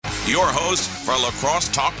Your host for Lacrosse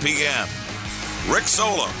Talk PM, Rick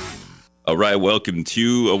Solem. All right, welcome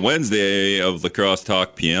to a Wednesday of Lacrosse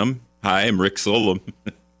Talk PM. Hi, I'm Rick Solem.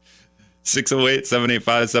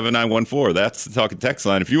 608-785-7914. That's the talk and text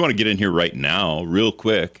line. If you want to get in here right now, real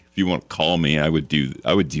quick, if you want to call me, I would do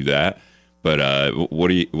that. But what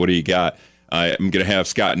do you got? I'm going to have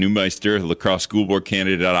Scott Neumeister, the Crosse School Board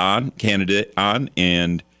candidate on,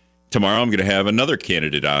 and tomorrow I'm going to have another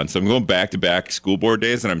candidate on. So I'm going back-to-back school board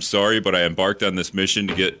days, and I'm sorry, but I embarked on this mission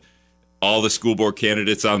to get all the school board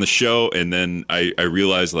candidates on the show, and then I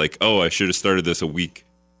realized, I should have started this a week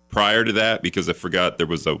prior to that because I forgot there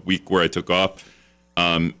was a week where I took off.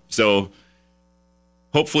 So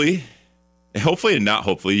hopefully and not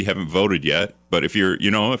hopefully, you haven't voted yet. But if you're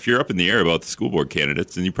up in the air about the school board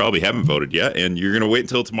candidates, and you probably haven't voted yet, and you're going to wait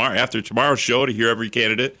until tomorrow, after tomorrow's show, to hear every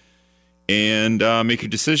candidate and make your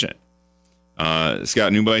decision.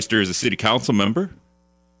 Scott Neumeister is a city council member,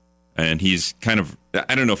 and he's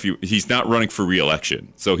he's not running for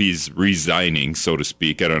re-election, so he's resigning, so to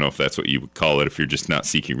speak. I don't know if that's what you would call it if you're just not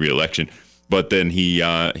seeking re-election. But then he's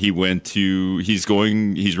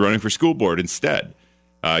running for school board instead.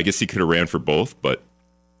 I guess he could have ran for both, but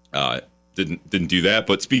didn't do that.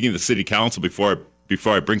 But speaking of the city council, before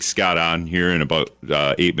I bring Scott on here in about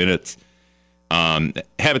 8 minutes.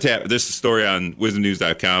 Habitat, there's a story on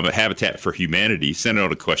wisdomnews.com, but Habitat for Humanity sent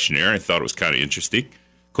out a questionnaire. I thought it was kind of interesting.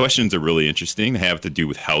 Questions are really interesting. They have to do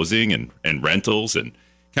with housing and rentals and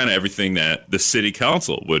kind of everything that the city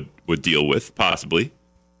council would deal with, possibly.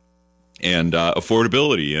 And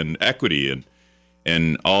affordability and equity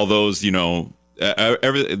and all those, not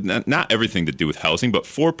everything to do with housing, but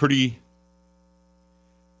 4 pretty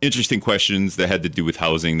interesting questions that had to do with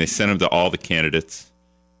housing. They sent them to all the candidates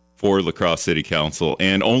for La Crosse City Council,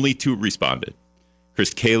 and only 2 responded: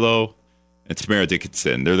 Chris Kalo and Tamara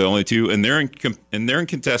Dickinson. They're the only 2, and they're in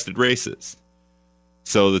contested races.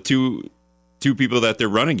 So the two people that they're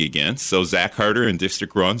running against, so Zach Harder in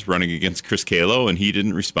District 1's running against Chris Kalo, and he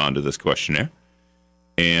didn't respond to this questionnaire.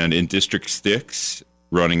 And in District 6,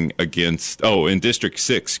 in District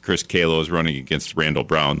 6, Chris Kalo is running against Randall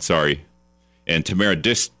Brown. Sorry, and Tamara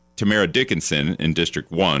Dickinson in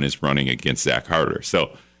District 1 is running against Zach Harder.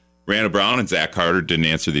 So Randall Brown and Zach Harder didn't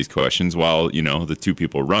answer these questions, while the two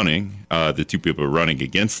people running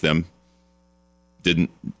against them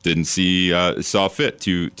saw fit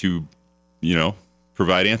to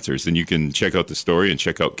provide answers. And you can check out the story and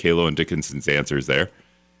check out Kalo and Dickinson's answers there.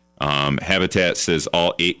 Habitat says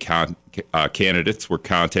all 8 candidates were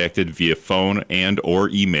contacted via phone and or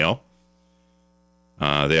email.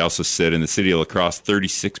 They also said in the city of La Crosse,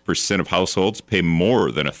 36% of households pay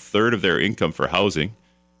more than a third of their income for housing.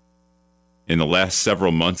 In the last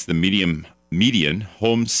several months, the median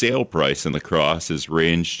home sale price in La Crosse has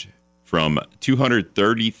ranged from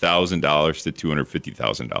 $230,000 to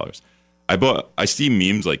 $250,000. I see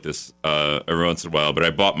memes like this every once in a while, but I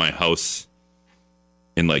bought my house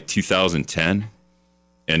in 2010,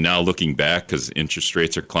 and now looking back, because interest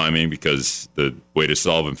rates are climbing, because the way to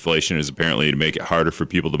solve inflation is apparently to make it harder for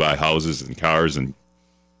people to buy houses and cars and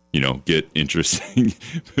get interest,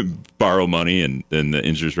 borrow money, and then the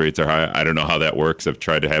interest rates are high. I don't know how that works. I've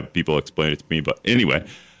tried to have people explain it to me, but anyway.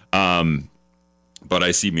 But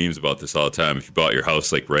I see memes about this all the time. If you bought your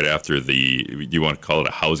house right after you want to call it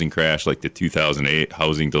a housing crash, like the 2008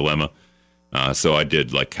 housing dilemma. So I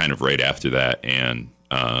did kind of right after that, and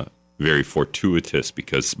very fortuitous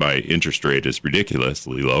because my interest rate is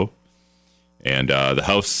ridiculously low, and the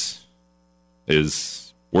house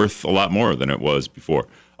is worth a lot more than it was before.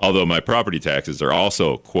 Although my property taxes are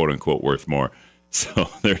also, quote unquote, worth more. So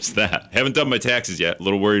there's that. Haven't done my taxes yet. A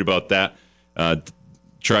little worried about that.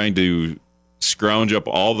 Trying to scrounge up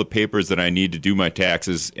all the papers that I need to do my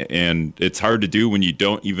taxes. And it's hard to do when you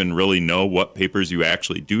don't even really know what papers you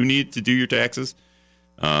actually do need to do your taxes.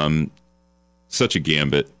 Such a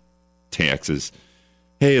gambit. Taxes.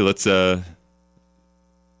 Hey, let's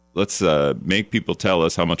make people tell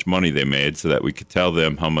us how much money they made so that we could tell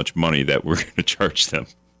them how much money that we're going to charge them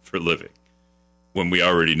for living, when we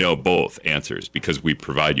already know both answers because we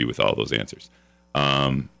provide you with all those answers.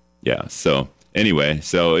 So anyway,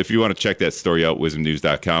 so if you want to check that story out,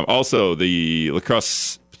 wisdomnews.com. Also, the La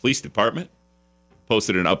Crosse Police Department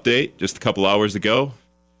posted an update just a couple hours ago.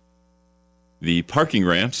 The parking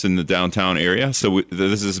ramps in the downtown area. So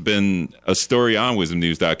this has been a story on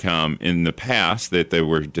wisdomnews.com in the past that they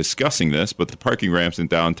were discussing this, but the parking ramps in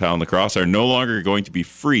downtown La Crosse are no longer going to be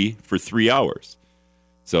free for 3 hours.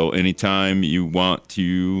 So anytime you want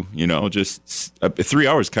to, 3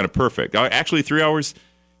 hours is kind of perfect. Actually, 3 hours,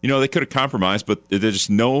 they could have compromised, but there's just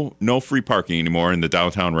no free parking anymore in the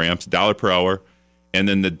downtown ramps, $1 per hour. And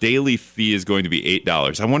then the daily fee is going to be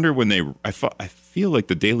 $8. I wonder when I feel like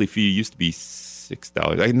the daily fee used to be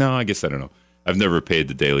 $6. No, I guess I don't know. I've never paid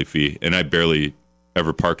the daily fee, and I barely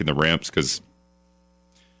ever park in the ramps because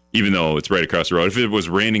even though it's right across the road, if it was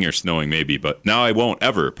raining or snowing, maybe. But now I won't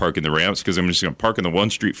ever park in the ramps because I'm just going to park in the one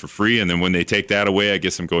street for free. And then when they take that away, I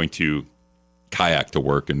guess I'm going to kayak to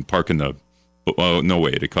work and park in the. Well, no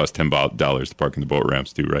way. It costs $10 to park in the boat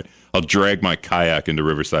ramps too, right? I'll drag my kayak into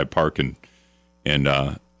Riverside Park and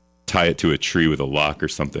tie it to a tree with a lock or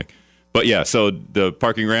something. But yeah, so the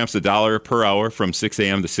parking ramps $1 per hour from 6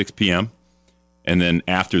 a.m. to 6 p.m. And then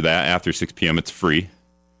after that, after 6 p.m., it's free.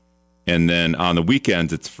 And then on the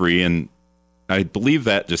weekends, it's free. And I believe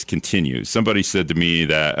that just continues. Somebody said to me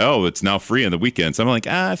that, it's now free on the weekends. I'm like,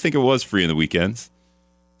 I think it was free on the weekends.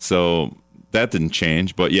 So that didn't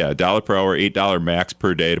change. But yeah, $1 per hour, $8 max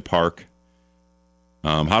per day to park.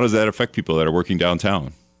 How does that affect people that are working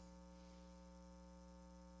downtown?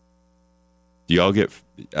 Do y'all get...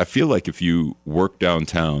 I feel like if you work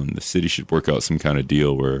downtown, the city should work out some kind of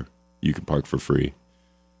deal where you can park for free.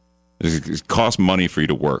 It costs money for you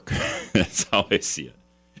to work. That's how I see it.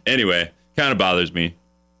 Anyway, kind of bothers me.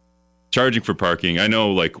 Charging for parking. I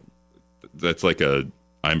know, like, that's like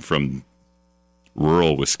I'm from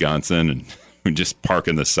rural Wisconsin and we just park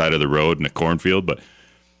on the side of the road in a cornfield, but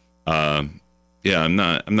yeah, I'm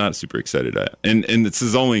not super excited at it. And this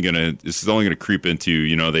is only gonna creep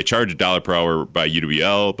into, they charge $1 per hour by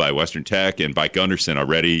UWL, by Western Tech, and by Gunderson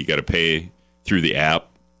already. You got to pay through the app.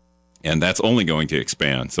 And that's only going to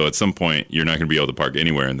expand. So at some point, you're not going to be able to park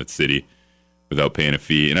anywhere in the city without paying a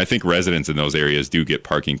fee. And I think residents in those areas do get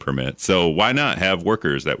parking permits. So why not have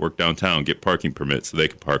workers that work downtown get parking permits so they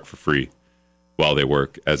can park for free while they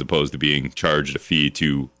work, as opposed to being charged a fee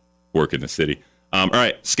to work in the city? All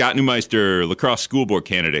right, Scott Neumeister, La Crosse School Board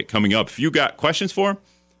candidate, coming up. If you got questions for him,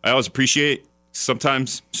 I always appreciate.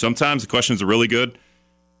 Sometimes the questions are really good.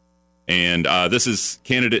 And this is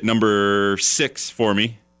candidate number 6 for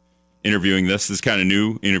me. Interviewing this is kind of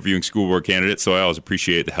new, interviewing school board candidates, so I always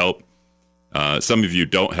appreciate the help. Some of you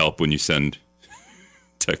don't help when you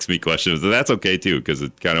text me questions, and that's okay too, because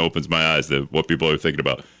it kind of opens my eyes to what people are thinking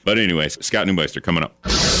about. But anyway, Scott Neumeister coming up.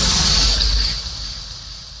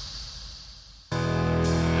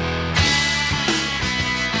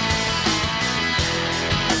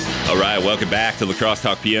 All right, welcome back to La Crosse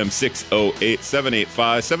Talk PM.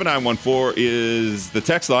 608-785-7914 is the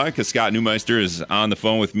text line, because Scott Neumeister is on the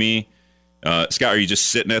phone with me. Scott, are you just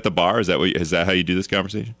sitting at the bar? Is that how you do this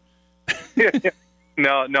conversation?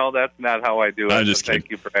 No, that's not how I do it. I'm just kidding.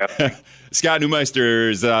 Thank you for asking. Scott Neumeister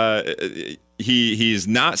is he's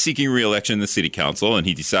not seeking re-election in the city council, and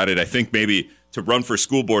he decided, I think, maybe to run for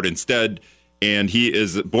school board instead. And he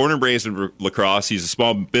is born and raised in La Crosse. He's a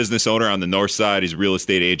small business owner on the north side. He's a real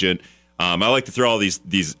estate agent. I like to throw all these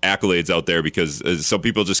accolades out there because some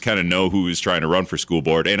people just kind of know who is trying to run for school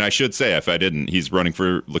board. And I should say, if I didn't, he's running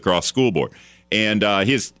for La Crosse School Board. And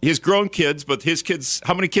he has grown kids, but his kids,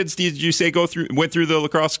 how many kids did you say went through the La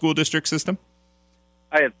Crosse school district system?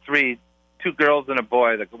 I had 3, 2 girls and a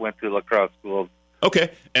boy that went through La Crosse schools.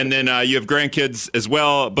 Okay, and then you have grandkids as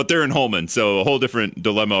well, but they're in Holman, so a whole different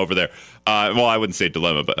dilemma over there. Well, I wouldn't say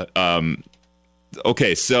dilemma, but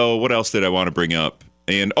okay. So what else did I want to bring up?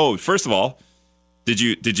 And first of all, did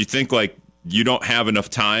you think like you don't have enough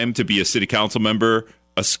time to be a city council member,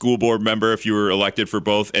 a school board member if you were elected for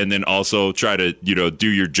both, and then also try to do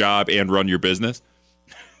your job and run your business?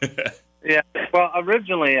 Yeah. Well,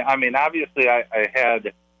 originally, obviously, I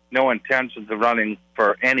had no intentions of running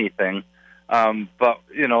for anything. But,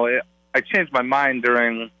 I changed my mind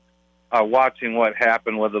during watching what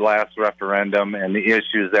happened with the last referendum and the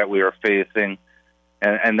issues that we were facing.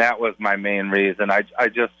 And that was my main reason. I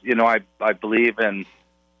just, I believe in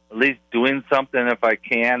at least doing something if I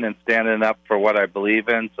can and standing up for what I believe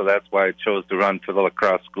in. So that's why I chose to run for the La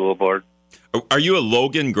Crosse School Board. Are you a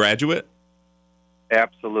Logan graduate?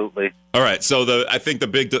 Absolutely. All right. So I think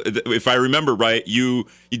if I remember right, you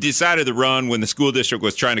decided to run when the school district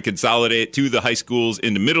was trying to consolidate 2 of the high schools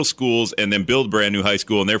into middle schools and then build a brand new high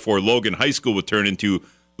school, and therefore Logan High School would turn into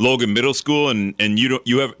Logan Middle School. And do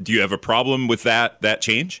you have a problem with that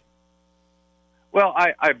change? Well,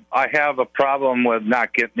 I have a problem with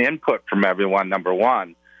not getting input from everyone. Number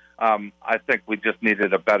one, I think we just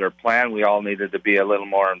needed a better plan. We all needed to be a little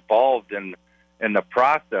more involved in the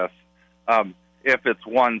process. If it's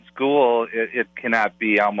one school, it cannot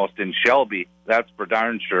be almost in Shelby. That's for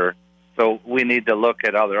darn sure. So we need to look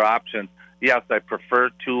at other options. Yes, I prefer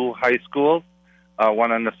 2 high schools,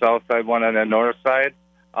 one on the south side, one on the north side.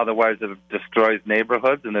 Otherwise, it destroys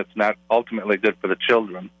neighborhoods, and it's not ultimately good for the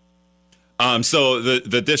children. So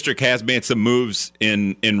the district has made some moves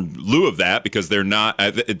in lieu of that because they're not.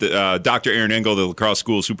 Dr. Aaron Engel, the La Crosse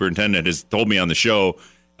School Superintendent, has told me on the show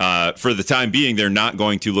for the time being they're not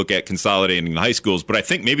going to look at consolidating the high schools. But I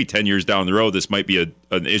think maybe 10 years down the road this might be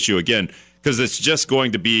an issue again because it's just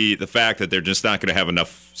going to be the fact that they're just not going to have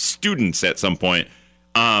enough students at some point.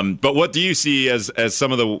 But what do you see as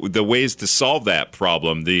some of the ways to solve that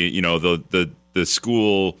problem? The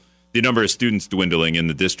school, the number of students dwindling in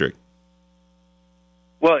the district.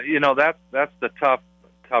 Well, that's the tough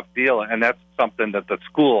deal, and that's something that the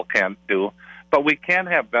school can't do. But we can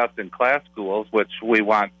have best-in-class schools, which we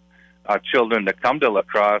want children to come to La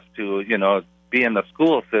Crosse to, be in the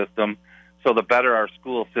school system. So the better our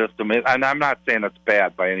school system is, and I'm not saying it's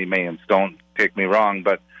bad by any means, don't take me wrong,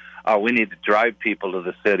 but we need to drive people to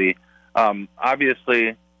the city.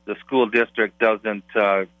 Obviously, the school district doesn't,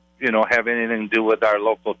 have anything to do with our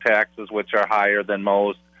local taxes, which are higher than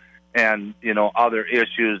most, and other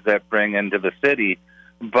issues that bring into the city.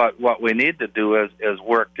 But what we need to do is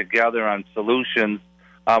work together on solutions.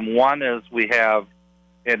 One is we have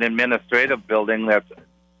an administrative building that's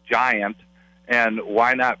giant, and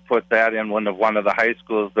why not put that in one of the high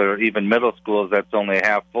schools or even middle schools that's only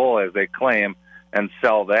half full, as they claim, and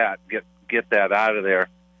sell that, get that out of there.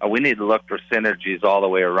 We need to look for synergies all the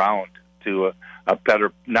way around to a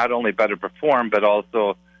better, not only better perform, but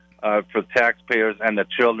also for taxpayers and the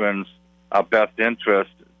children's best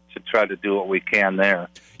interest to try to do what we can there.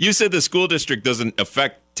 You said the school district doesn't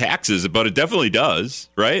affect taxes, but it definitely does,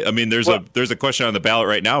 right? I mean, there's a question on the ballot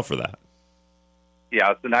right now for that.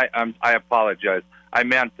 Yes, and I apologize. I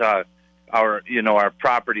meant our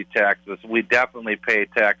property taxes. We definitely pay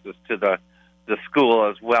taxes to the school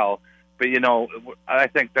as well. But I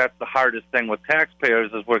think that's the hardest thing with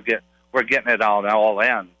taxpayers is we're getting it on all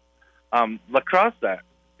ends. La Crosse is a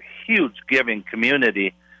huge giving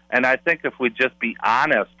community, and I think if we just be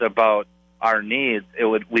honest about our needs,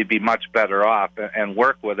 we'd be much better off and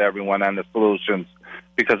work with everyone on the solutions.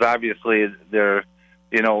 Because obviously, they're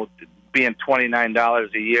being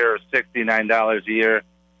 $29 a year or $69 a year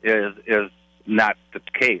is not the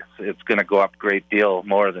case. It's going to go up a great deal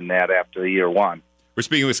more than that after year one. We're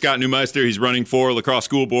speaking with Scott Neumeister. He's running for La Crosse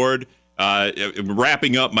School Board.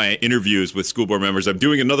 Wrapping up my interviews with school board members. I'm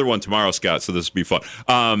doing another one tomorrow, Scott, so this will be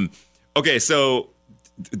fun. Okay, so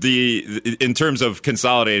in terms of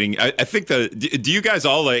consolidating, I think do you guys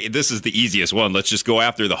all this is the easiest one. Let's just go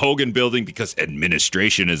after the Hogan building because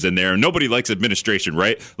administration is in there. Nobody likes administration,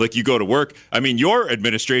 right? Like you go to work. I mean, your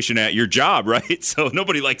administration at your job, right? So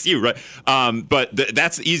nobody likes you, right? But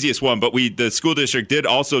that's the easiest one. But the school district did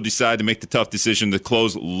also decide to make the tough decision to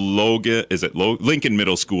close Lincoln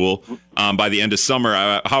Middle School by the end of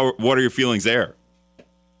summer. What are your feelings there?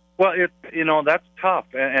 Well, that's tough,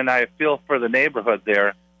 and I feel for the neighborhood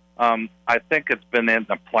there. I think it's been in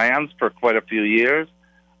the plans for quite a few years.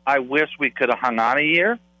 I wish we could have hung on a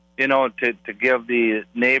year, to give the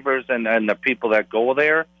neighbors and the people that go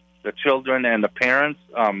there, the children and the parents,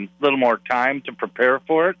 a little more time to prepare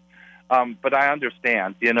for it. But I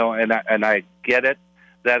understand, and I get it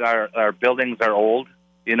that our buildings are old.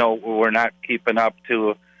 We're not keeping up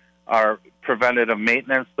to our preventative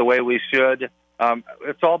maintenance the way we should.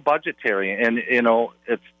 It's all budgetary, and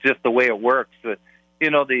it's just the way it works. The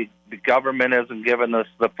government isn't giving us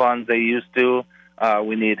the funds they used to.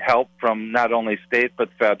 We need help from not only state but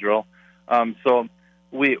federal. So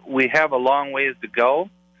we have a long ways to go.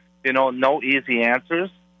 No easy answers,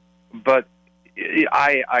 but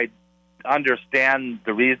I understand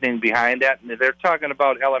the reasoning behind that. And they're talking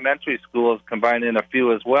about elementary schools combining a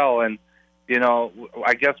few as well, and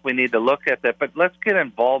I guess we need to look at that, but let's get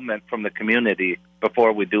involvement from the community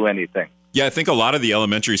before we do anything. Yeah, I think a lot of the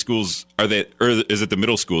elementary schools or is it the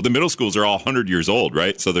middle school? The middle schools are all 100 years old,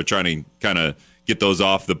 right? So they're trying to kind of get those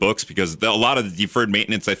off the books because a lot of the deferred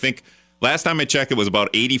maintenance, I think last time I checked, it was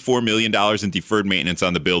about $84 million in deferred maintenance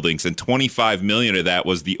on the buildings, and $25 million of that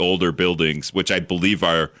was the older buildings, which I believe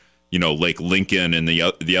are, like Lincoln and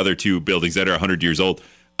the other two buildings that are 100 years old.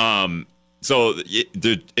 So,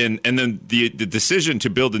 and then the decision to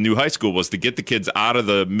build a new high school was to get the kids out of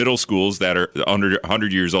the middle schools that are under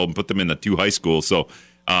 100 years old and put them in the two high schools. So,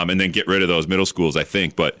 and then get rid of those middle schools, I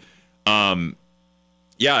think. But,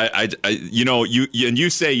 yeah, you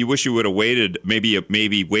say you wish you would have waited,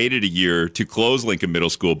 maybe waited a year to close Lincoln Middle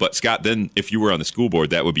School. But Scott, then if you were on the school board,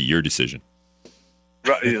 that would be your decision.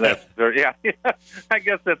 Right. Yeah. I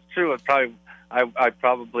guess that's true. It probably. I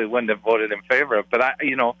probably wouldn't have voted in favor of it. But,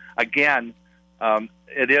 again,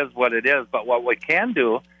 it is what it is. But what we can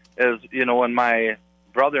do is, when my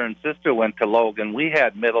brother and sister went to Logan, we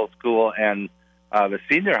had middle school and the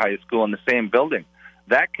senior high school in the same building.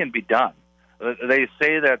 That can be done. they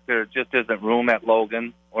say that there just isn't room at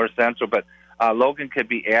Logan or Central, but Logan could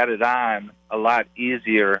be added on a lot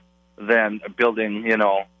easier than building,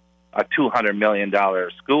 a $200 million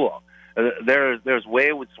school. There's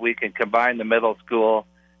ways we can combine the middle school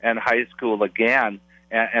and high school again,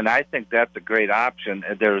 and I think that's a great option.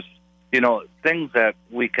 There's, things that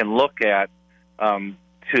we can look at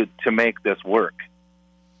to make this work.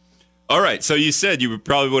 All right, so you said you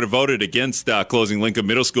probably would have voted against closing Lincoln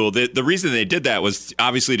Middle School. The reason they did that was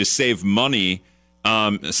obviously to save money.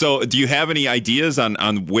 So do you have any ideas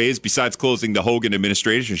on ways, besides closing the Hogan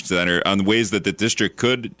Administration Center, on ways that the district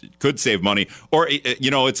could save money? Or,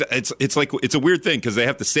 it's like, it's a weird thing because they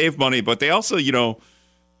have to save money, but they also,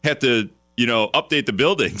 have to, update the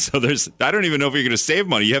building. So I don't even know if you're going to save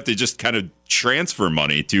money. You have to just kind of transfer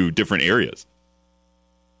money to different areas.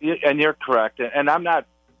 And you're correct. And I'm not,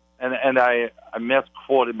 and I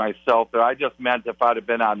misquoted myself there. I just meant if I'd have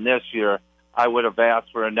been on this year, I would have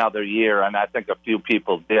asked for another year, and I think a few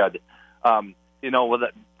people did. Well,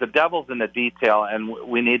 the devil's in the detail, and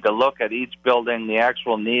we need to look at each building, the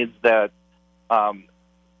actual needs that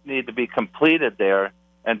need to be completed there,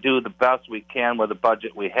 and do the best we can with the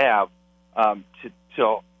budget we have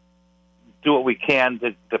to do what we can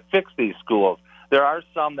to fix these schools. There are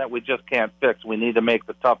some that we just can't fix. We need to make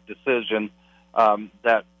the tough decision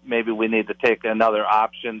that maybe we need to take another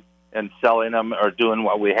option and selling them or doing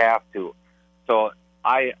what we have to. So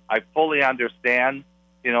I fully understand,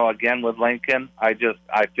 again, with Lincoln, I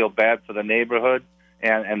feel bad for the neighborhood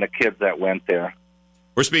and the kids that went there.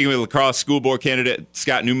 We're speaking with La Crosse School Board candidate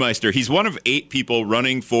Scott Neumeister. He's one of 8 people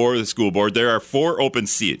running for the school board. There are 4 open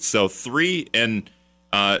seats. So 3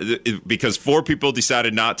 because 4 people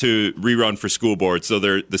decided not to rerun for school board. So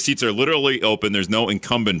the seats are literally open. There's no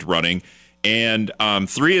incumbent running. And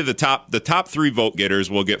 3 of the top 3 vote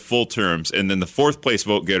getters will get full terms. And then the 4th place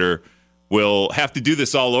vote getter will have to do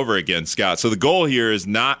this all over again, Scott. So the goal here is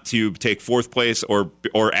not to take 4th place or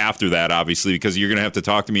after that, obviously, because you're going to have to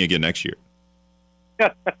talk to me again next year.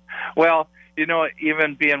 Well,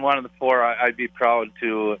 even being one of the 4, I'd be proud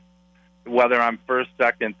to, whether I'm 1st,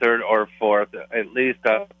 2nd, 3rd, or 4th, at least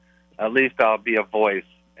I'll be a voice,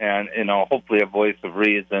 and hopefully a voice of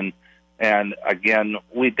reason. And again,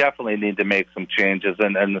 we definitely need to make some changes,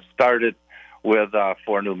 and started with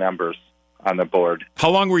 4 new members on the board. How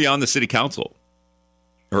long were you on the city council?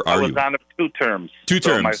 Or I was on it 2 terms. 2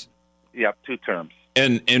 terms. 2 terms.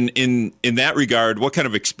 And in that regard, what kind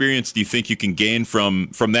of experience do you think you can gain from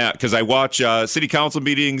that? Because I watch city council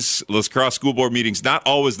meetings, La Crosse School Board meetings, not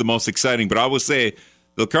always the most exciting, but I will say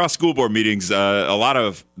the La Crosse School Board meetings,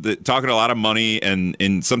 talking a lot of money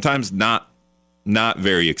and sometimes not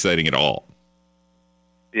very exciting at all.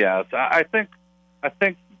 Yes, I think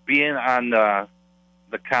being on the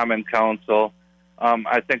Common Council,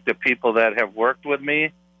 I think the people that have worked with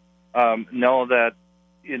me know that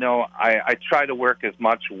I try to work as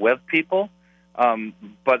much with people,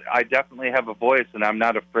 but I definitely have a voice, and I'm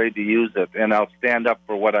not afraid to use it, and I'll stand up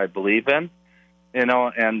for what I believe in,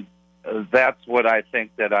 and that's what I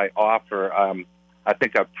think that I offer. I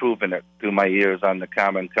think I've proven it through my years on the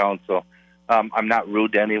Common Council. I'm not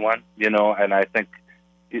rude to anyone, and I think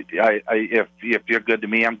if you're good to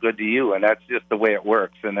me, I'm good to you, and that's just the way it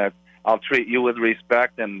works, and that I'll treat you with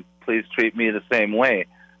respect, and please treat me the same way.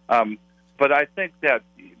 But I think that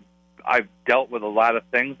I've dealt with a lot of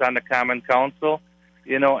things on the Common Council,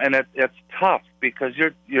 and it's tough because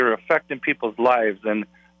you're affecting people's lives, and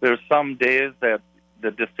there's some days that the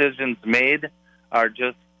decisions made are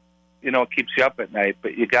just, keeps you up at night,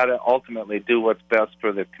 but you got to ultimately do what's best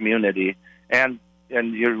for the community and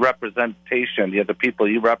your representation, the people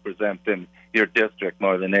you represent in your district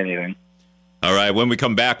more than anything. All right, when we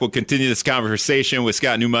come back, we'll continue this conversation with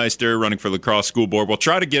Scott Neumeister running for La Crosse School Board. We'll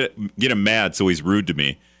try to get him mad so he's rude to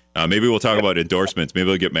me. Maybe we'll talk about endorsements. Maybe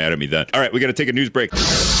he'll get mad at me then. All right, we got to take a news break.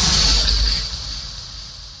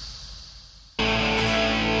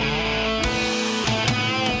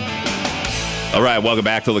 All right, welcome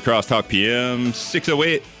back to La Crosse Talk PM.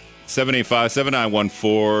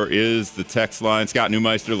 608-785-7914 is the text line. Scott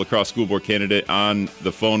Neumeister, La Crosse School Board candidate, on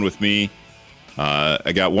the phone with me.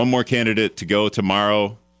 I got one more candidate to go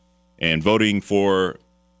tomorrow and voting for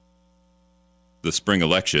the spring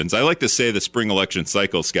elections. I like to say the spring election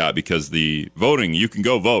cycle, Scott, because the voting, you can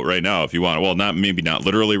go vote right now if you want. Well, maybe not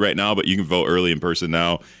literally right now, but you can vote early in person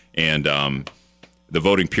now. And the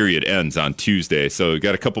voting period ends on Tuesday. So we've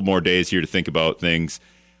got a couple more days here to think about things.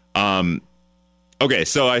 Okay,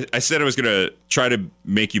 so I said I was going to try to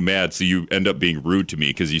make you mad, so you end up being rude to me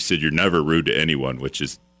because you said you're never rude to anyone, which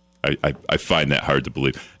is I find that hard to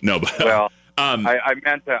believe. No, but well, I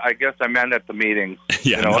meant I guess I meant at the meetings.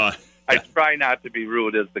 Yeah, no. I try not to be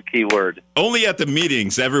rude is the key word. Only at the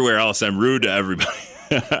meetings. Everywhere else, I'm rude to everybody.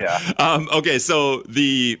 Yeah. Okay, so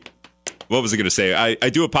what was I going to say? I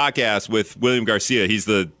do a podcast with William Garcia. He's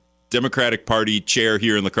the Democratic Party chair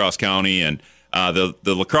here in La Crosse County, and the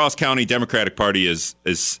La Crosse County Democratic Party is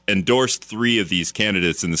endorsed 3 of these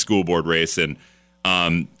candidates in the school board race. And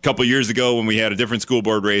a couple years ago, when we had a different school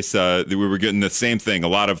board race, we were getting the same thing. A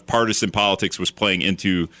lot of partisan politics was playing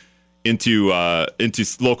into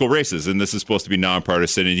local races, and this is supposed to be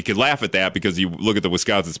nonpartisan. And you could laugh at that because you look at the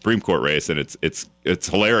Wisconsin Supreme Court race, and it's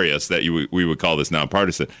hilarious that we would call this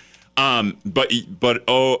nonpartisan. But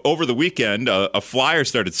over the weekend, a flyer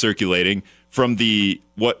started circulating from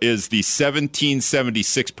what is the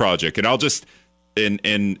 1776 project, and I'll just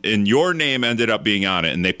and your name ended up being on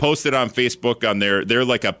it, and they posted on Facebook on they're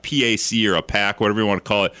like a PAC or a PAC, whatever you want to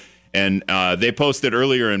call it. And they posted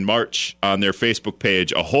earlier in March on their Facebook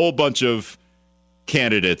page a whole bunch of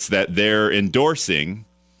candidates that they're endorsing,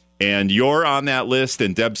 and you're on that list,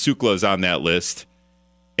 and Deb Sukla is on that list.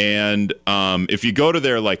 And if you go to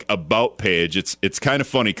their about page, it's kind of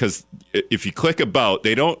funny because if you click about,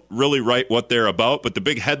 they don't really write what they're about, but the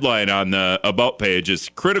big headline on the about page is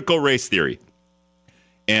critical race theory.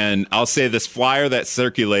 And I'll say this flyer that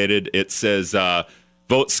circulated, it says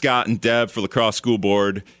vote Scott and Deb for La Crosse School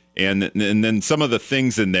Board. And then some of the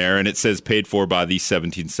things in there, and it says paid for by the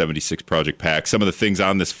 1776 Project PAC. Some of the things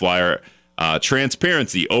on this flyer,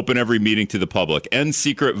 transparency, open every meeting to the public, end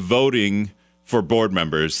secret voting for board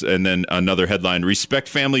members. And then another headline, respect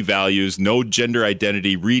family values, no gender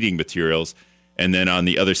identity reading materials. And then on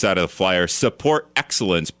the other side of the flyer, support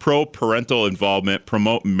excellence, pro-parental involvement,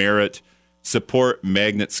 promote merit, support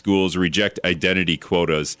magnet schools, reject identity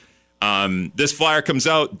quotas. This flyer comes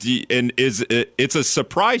out and it's a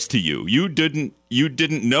surprise to you. You didn't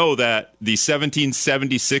know that the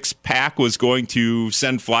 1776 PAC was going to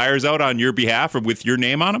send flyers out on your behalf or with your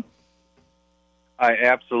name on them? I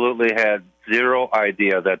absolutely had zero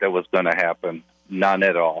idea that was going to happen. None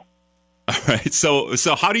at all. All right. So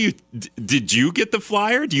how did you get the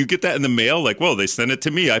flyer? Do you get that in the mail? Well, they sent it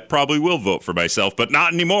to me. I probably will vote for myself, but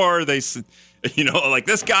not anymore. They,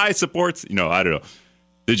 this guy supports, I don't know.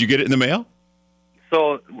 Did you get it in the mail?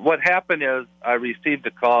 So what happened is I received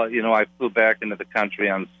a call. I flew back into the country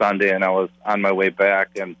on Sunday, and I was on my way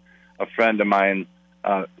back, and a friend of mine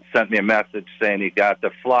sent me a message saying he got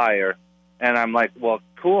the flyer. And I'm like, well,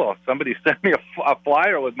 cool. Somebody sent me a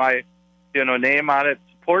flyer with my, name on it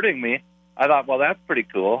supporting me. I thought, well, that's pretty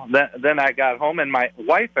cool. Then I got home, and my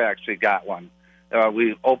wife actually got one.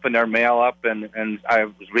 We opened our mail up, and I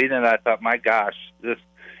was reading it. I thought, my gosh, this.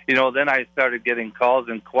 Then I started getting calls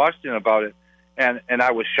and questions about it, and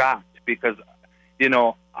I was shocked because,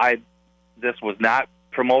 this was not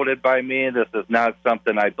promoted by me. This is not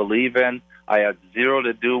something I believe in. I had zero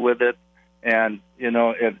to do with it, and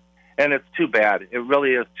it's too bad. It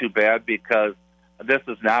really is too bad because this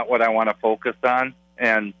is not what I want to focus on.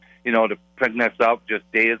 And to bring this up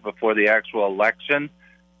just days before the actual election,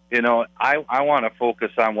 I want to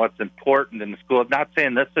focus on what's important in the school. Not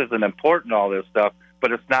saying this isn't important, all this stuff,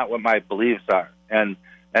 but it's not what my beliefs are. And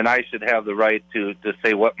I should have the right to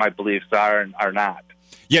say what my beliefs are and are not.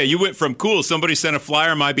 Yeah, you went from, cool, somebody sent a flyer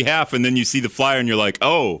on my behalf, and then you see the flyer and you're like,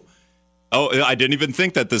 oh, I didn't even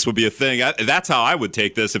think that this would be a thing. That's how I would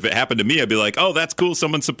take this. If it happened to me, I'd be like, oh, that's cool,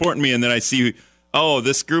 someone's supporting me. And then I see, oh,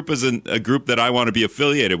 this group isn't a group that I want to be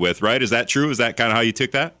affiliated with, right? Is that true? Is that kind of how you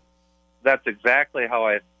took that? That's exactly how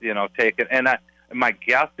I, take it. And my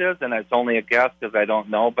guess is, and it's only a guess because I don't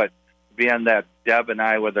know, but being that Deb and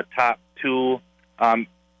I were the top 2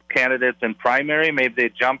 candidates in primary, maybe they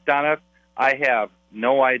jumped on us. I have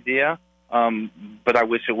no idea, but I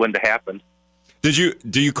wish it wouldn't have happened.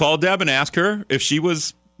 Do you call Deb and ask her if she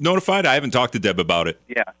was notified? I haven't talked to Deb about it.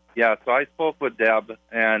 Yeah. So I spoke with Deb,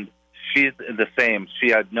 and she's the same. She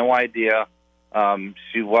had no idea.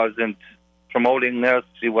 She wasn't promoting this.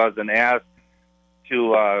 She wasn't asked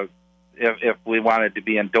to if we wanted to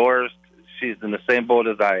be endorsed. She's in the same boat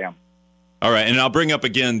as I am. All right, and I'll bring up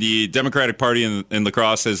again, the Democratic Party in La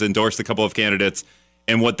Crosse has endorsed a couple of candidates,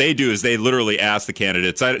 and what they do is they literally ask the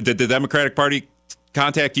candidates. Did the Democratic Party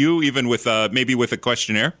contact you, even with maybe with a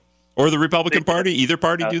questionnaire? Or the Republican Party? Either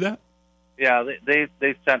party do that? Yeah,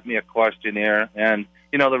 they sent me a questionnaire, and,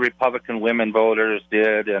 the Republican women voters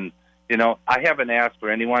did, and, I haven't asked for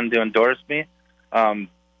anyone to endorse me,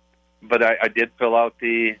 but I did fill out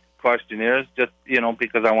the questionnaires just,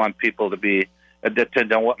 because I want people to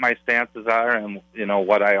know what my stances are and,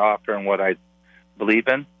 what I offer and what I believe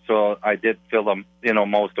in. So I did fill them,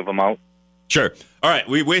 most of them out. Sure. All right.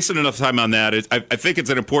 We wasted enough time on that. I think it's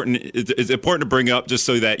important to bring up just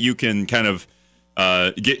so that you can kind of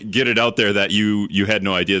get it out there that you had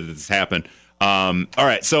no idea that this happened. All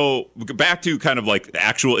right, so back to kind of like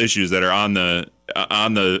actual issues that are on the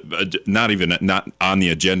not on the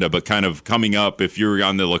agenda, but kind of coming up. If you're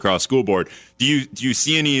on the La Crosse School Board, do you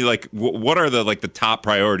see any, like, what are the top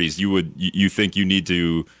priorities you think you need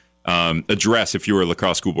to address if you were a La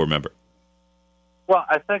Crosse School Board member? Well,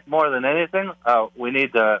 I think more than anything, we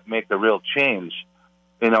need to make a real change.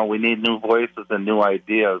 We need new voices and new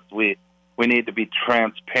ideas. We need to be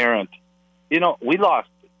transparent. We lost,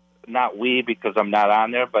 not we because I'm not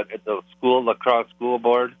on there, but at the school, La Crosse School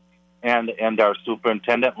Board, and our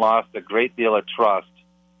superintendent lost a great deal of trust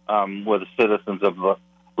with the citizens of La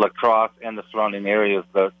Crosse and the surrounding areas,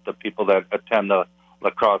 the people that attend the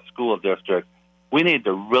La Crosse School District. We need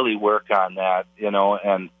to really work on that,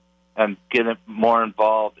 and get more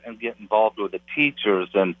involved and get involved with the teachers.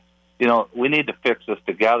 And, we need to fix this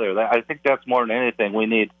together. I think that's more than anything. We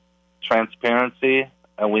need transparency,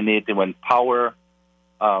 and we need to empower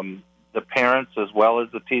the parents as well as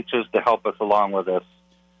the teachers to help us along with this.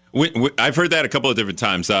 I've heard that a couple of different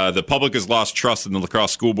times. The public has lost trust in the La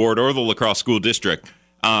Crosse School Board or the La Crosse School District.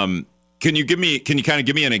 Can you kind of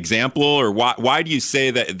give me an example, or why do you say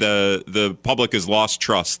that the public has lost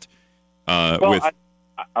trust?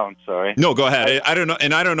 I'm sorry. No, go ahead. I don't know,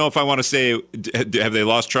 and I don't know if I want to say, have they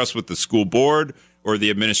lost trust with the school board or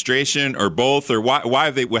the administration or both, or why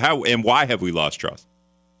have they? How and why have we lost trust?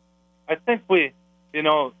 I think we, and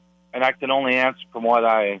I can only answer from what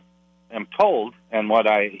I am told and what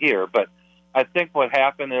I hear, but I think what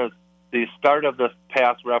happened is the start of this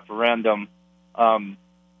past referendum.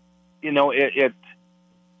 It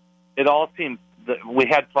all seemed that we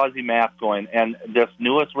had fuzzy math going, and this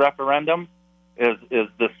newest referendum is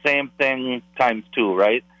the same thing times two,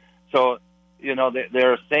 right? So,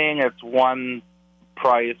 they're saying it's one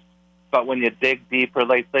price, but when you dig deeper,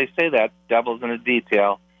 like they say that devil's in the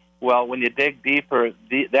detail. Well, when you dig deeper,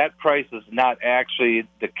 that price is not actually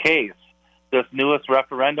the case. This newest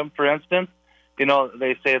referendum, for instance,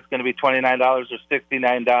 they say it's going to be $29 or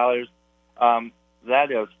 $69.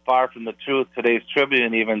 That is far from the truth. Today's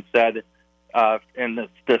Tribune even said in the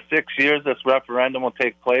 6 years this referendum will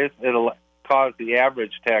take place, it'll cost the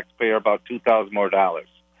average taxpayer about $2,000 more.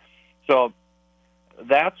 So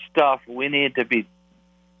that stuff we need to be,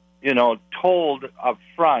 told up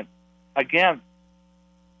front. Again,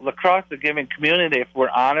 La Crosse, the giving community, if we're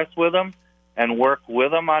honest with them and work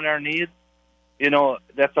with them on our needs,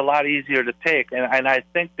 that's a lot easier to take. And I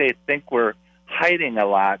think they think we're hiding a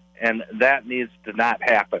lot, and that needs to not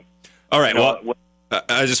happen. All right. Well,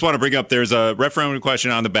 I just want to bring up, there's a referendum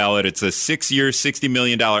question on the ballot. It's a 6-year, $60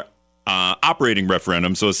 million operating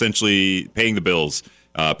referendum, so essentially paying the bills,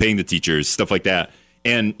 paying the teachers, stuff like that.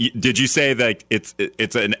 And did you say that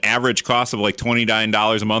it's an average cost of like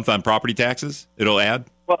 $29 a month on property taxes? It'll add?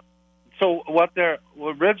 Well, so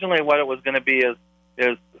originally what it was going to be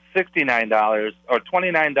is $69 or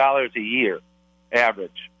 $29 a year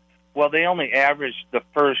average. Well, they only averaged the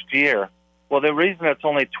first year. Well, the reason it's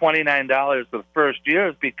only $29 the first year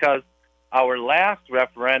is because our last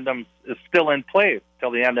referendum is still in place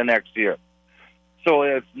till the end of next year. So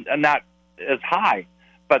it's not as high.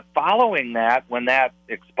 But following that, when that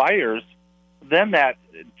expires, then that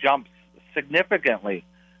jumps significantly.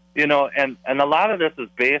 And a lot of this is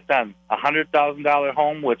based on a $100,000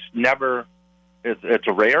 home, which never is, it's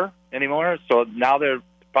rare anymore. So now they're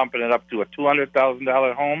bumping it up to a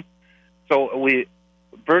 $200,000 home. So we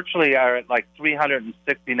virtually are at like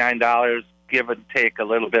 $369, give and take a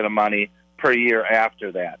little bit of money per year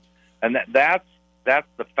after that. And that's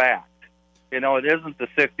the fact. It isn't the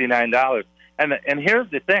 $69. And here's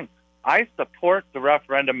the thing. I support the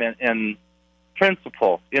referendum in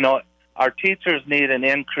principle. Our teachers need an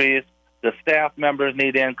increase. The staff members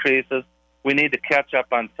need increases. We need to catch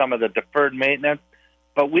up on some of the deferred maintenance.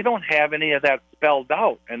 But we don't have any of that spelled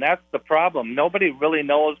out, and that's the problem. Nobody really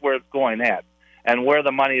knows where it's going at and where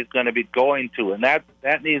the money is going to be going to, and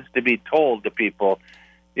that needs to be told to people.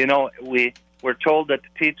 We're told that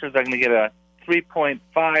the teachers are going to get a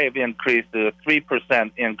 3.5 increase to a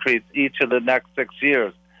 3% increase each of the next 6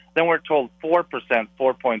 years. Then we're told 4%,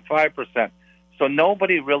 4.5%. So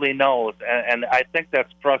nobody really knows, and I think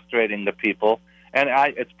that's frustrating to people, and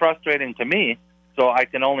it's frustrating to me. So I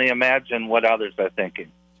can only imagine what others are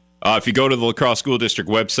thinking. If you go to the La Crosse School District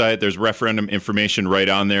website, there's referendum information right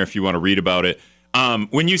on there if you want to read about it.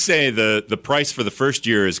 When you say the price for the first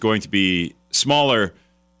year is going to be smaller,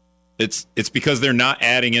 it's because they're not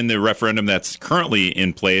adding in the referendum that's currently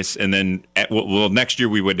in place, and then next year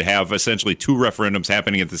we would have essentially two referendums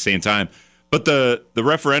happening at the same time. But the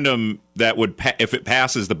referendum that would, if it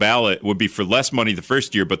passes the ballot, would be for less money the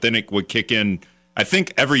first year, but then it would kick in I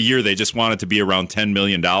think every year they just want it to be around $10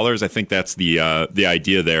 million. I think that's the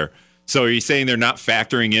idea there. So are you saying they're not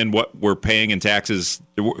factoring in what we're paying in taxes?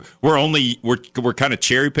 We're kind of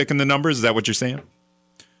cherry picking the numbers. Is that what you're saying?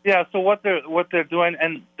 Yeah. So what they're doing,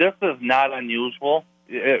 and this is not unusual.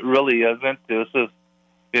 It really isn't. This is,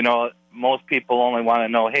 most people only want to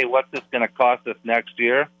know, hey, what's this going to cost us next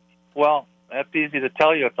year? Well, that's easy to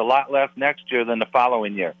tell you. It's a lot less next year than the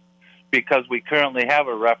following year, because we currently have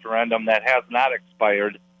a referendum that has not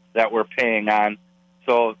expired that we're paying on.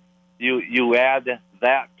 So you add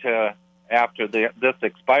that to after this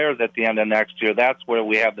expires at the end of next year, that's where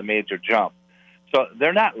we have the major jump. So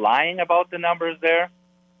they're not lying about the numbers there.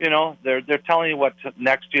 They're telling you what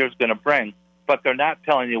next year is going to bring, but they're not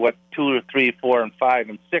telling you what 2, 3, 4, and 5,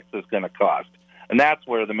 and 6 is going to cost. And that's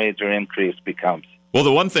where the major increase becomes. Well,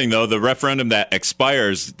 the one thing, though, the referendum that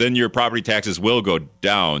expires, then your property taxes will go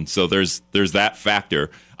down. So there's that factor.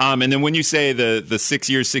 And then when you say the 6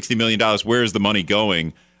 years, $60 million, where is the money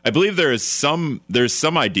going? I believe there's some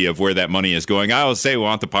idea of where that money is going. I always say we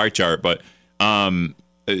want the pie chart, but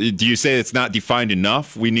do you say it's not defined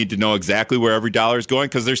enough? We need to know exactly where every dollar is going,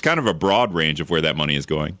 because there's kind of a broad range of where that money is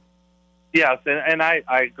going. Yes, and I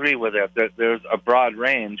agree with it. There's a broad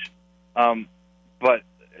range, but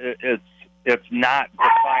it's not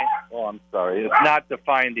defined. Oh, I'm sorry. It's not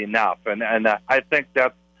defined enough, and I think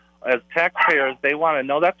that as taxpayers, they want to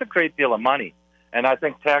know. That's a great deal of money, and I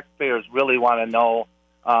think taxpayers really want to know,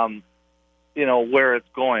 where it's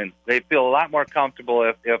going. They feel a lot more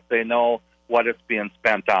comfortable if they know what it's being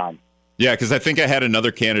spent on. Yeah, because I think I had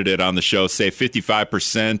another candidate on the show say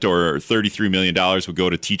 55% or $33 million would go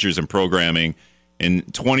to teachers and programming, and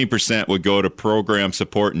 20% would go to program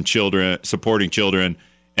supporting children.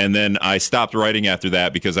 And then I stopped writing after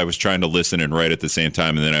that because I was trying to listen and write at the same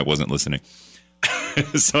time, and then I wasn't listening.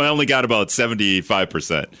 So I only got about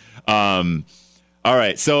 75%. All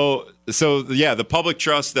right. So yeah, the public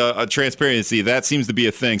trust, transparency, that seems to be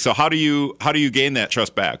a thing. So how do you gain that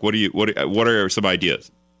trust back? What are some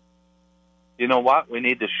ideas? You know what? We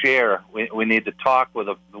need to share. We need to talk with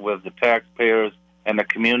the taxpayers and the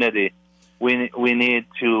community. We need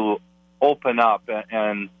to open up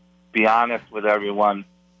and be honest with everyone.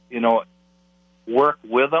 Work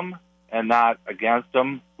with them and not against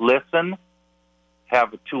them. Listen.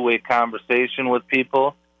 Have a two-way conversation with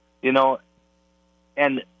people.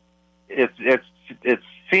 And it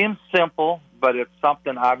seems simple, but it's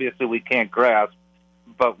something obviously we can't grasp.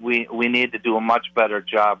 But we need to do a much better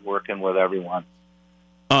job working with everyone.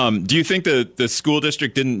 Do you think the school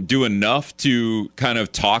district didn't do enough to kind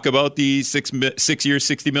of talk about the 6 year,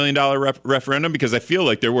 $60 million referendum? Because I feel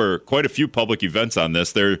like there were quite a few public events on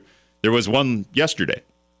this. There was one yesterday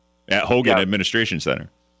at Hogan Administration Center.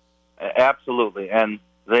 Absolutely, and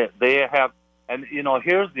they have. And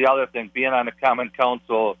here's the other thing: being on a common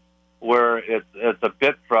council where it's a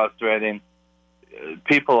bit frustrating.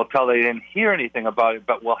 People will tell they didn't hear anything about it,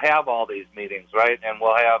 but we'll have all these meetings, right? And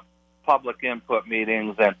we'll have public input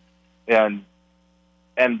meetings, and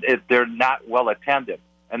they're not well attended,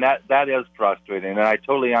 and that is frustrating. And I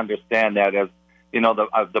totally understand that as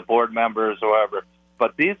the board members or whatever.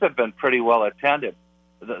 But these have been pretty well attended.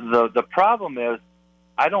 The problem is,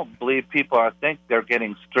 I don't believe people think they're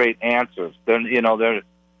getting straight answers. There's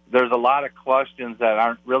a lot of questions that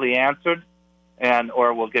aren't really answered,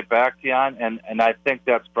 or we'll get back to you on, and I think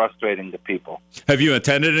that's frustrating to people. Have you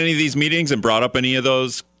attended any of these meetings and brought up any of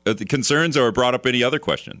those concerns, or brought up any other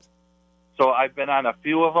questions? So I've been on a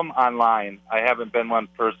few of them online. I haven't been one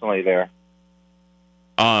personally there.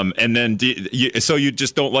 And then so you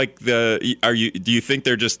just don't like do you think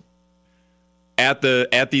they're just at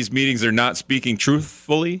these meetings they're not speaking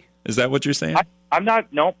truthfully? Is that what you're saying? I'm not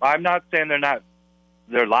saying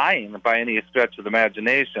they're lying by any stretch of the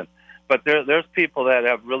imagination. But there's people that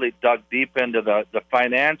have really dug deep into the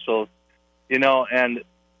financials, and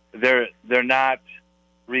they're not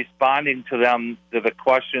responding to the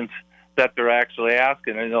questions that they're actually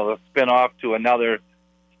asking. They'll spin off to another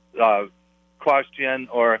question,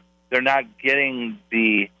 or they're not getting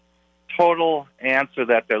the total answer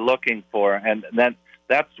that they're looking for. And then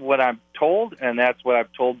that's what I'm told, and that's what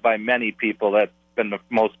I've told by many people. That's been the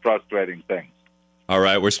most frustrating thing. All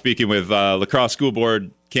right, we're speaking with La Crosse School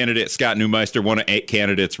Board candidate Scott Neumeister, one of 8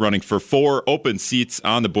 candidates running for 4 open seats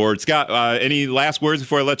on the board. Scott, any last words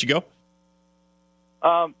before I let you go?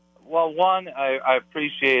 Well, one, I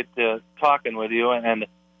appreciate talking with you, and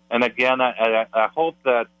again, I hope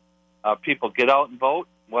that people get out and vote,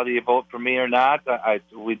 whether you vote for me or not.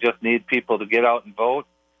 We just need people to get out and vote,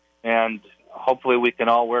 and hopefully we can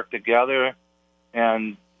all work together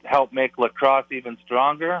and help make La Crosse even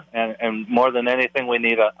stronger. And more than anything, we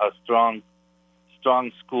need a strong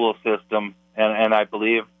strong school system, and I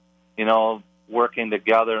believe, working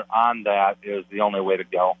together on that is the only way to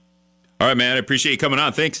go. All right, man. I appreciate you coming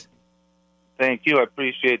on. Thanks. Thank you. I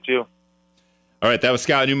appreciate you. All right, that was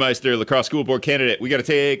Scott Neumeister, La Crosse School Board candidate. We got to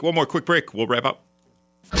take one more quick break. We'll wrap up.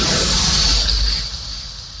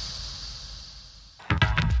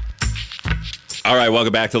 All right,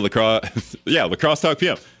 welcome back to La Crosse. La Crosse Talk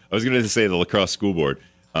PM. I was going to say the La Crosse School Board.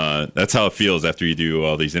 That's how it feels after you do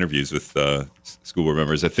all these interviews with school board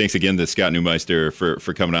members. Thanks again to Scott Neumeister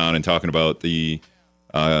for coming on and talking about the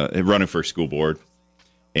running for school board.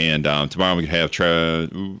 And tomorrow we have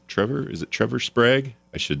Trevor. Is it Trevor Sprague?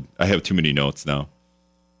 I have too many notes now.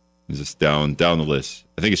 Is this down the list?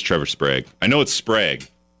 I think it's Trevor Sprague. I know it's Sprague.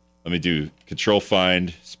 Let me do Control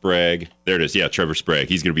Find Sprague. There it is. Yeah, Trevor Sprague.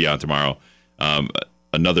 He's going to be on tomorrow.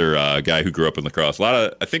 Another guy who grew up in La Crosse. I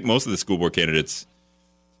think most of the school board candidates,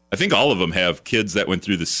 I think all of them have kids that went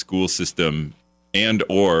through the school system and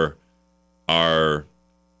or are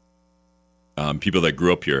people that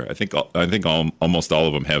grew up here. I think almost all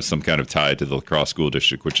of them have some kind of tie to the La Crosse School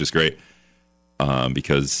District, which is great.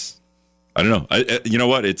 Because I don't know. You know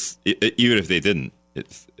what? Even if they didn't,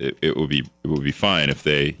 it would be fine if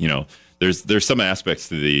they, there's some aspects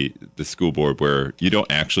to the school board where you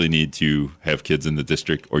don't actually need to have kids in the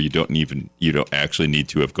district, or you don't actually need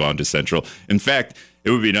to have gone to Central. In fact, it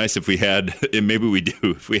would be nice if we had, and maybe we do,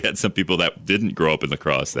 if we had some people that didn't grow up in La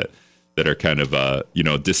Crosse that are kind of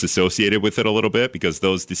disassociated with it a little bit, because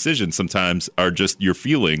those decisions sometimes are just your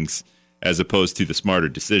feelings as opposed to the smarter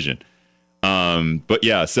decision. But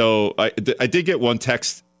yeah, so I did get one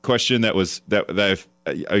text question that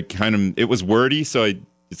I kind of, it was wordy, so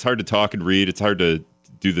it's hard to talk and read. It's hard to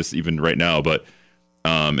do this even right now, but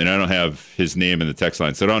and I don't have his name in the text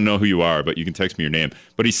line, so I don't know who you are, but you can text me your name.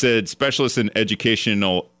 But he said specialists in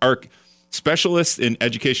educational architecture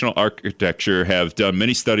have done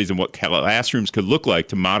many studies on what classrooms could look like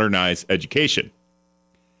to modernize education.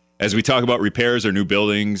 As we talk about repairs or new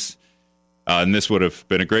buildings, and this would have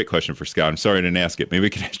been a great question for Scott. I'm sorry I didn't ask it. Maybe we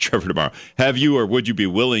can ask Trevor tomorrow. Have you or would you be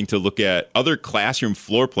willing to look at other classroom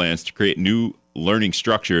floor plans to create new learning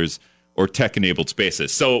structures or tech-enabled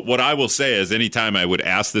spaces? So what I will say is, anytime I would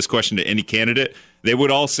ask this question to any candidate, they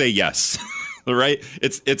would all say yes. Right?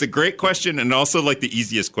 It's a great question, and also like the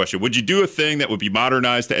easiest question. Would you do a thing that would be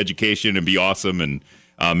modernized to education and be awesome and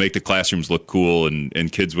make the classrooms look cool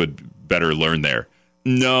and kids would better learn there?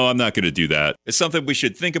 No, I'm not going to do that. It's something we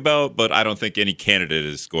should think about, but I don't think any candidate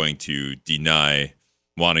is going to deny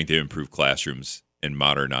wanting to improve classrooms and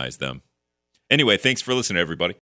modernize them. Anyway, thanks for listening, everybody.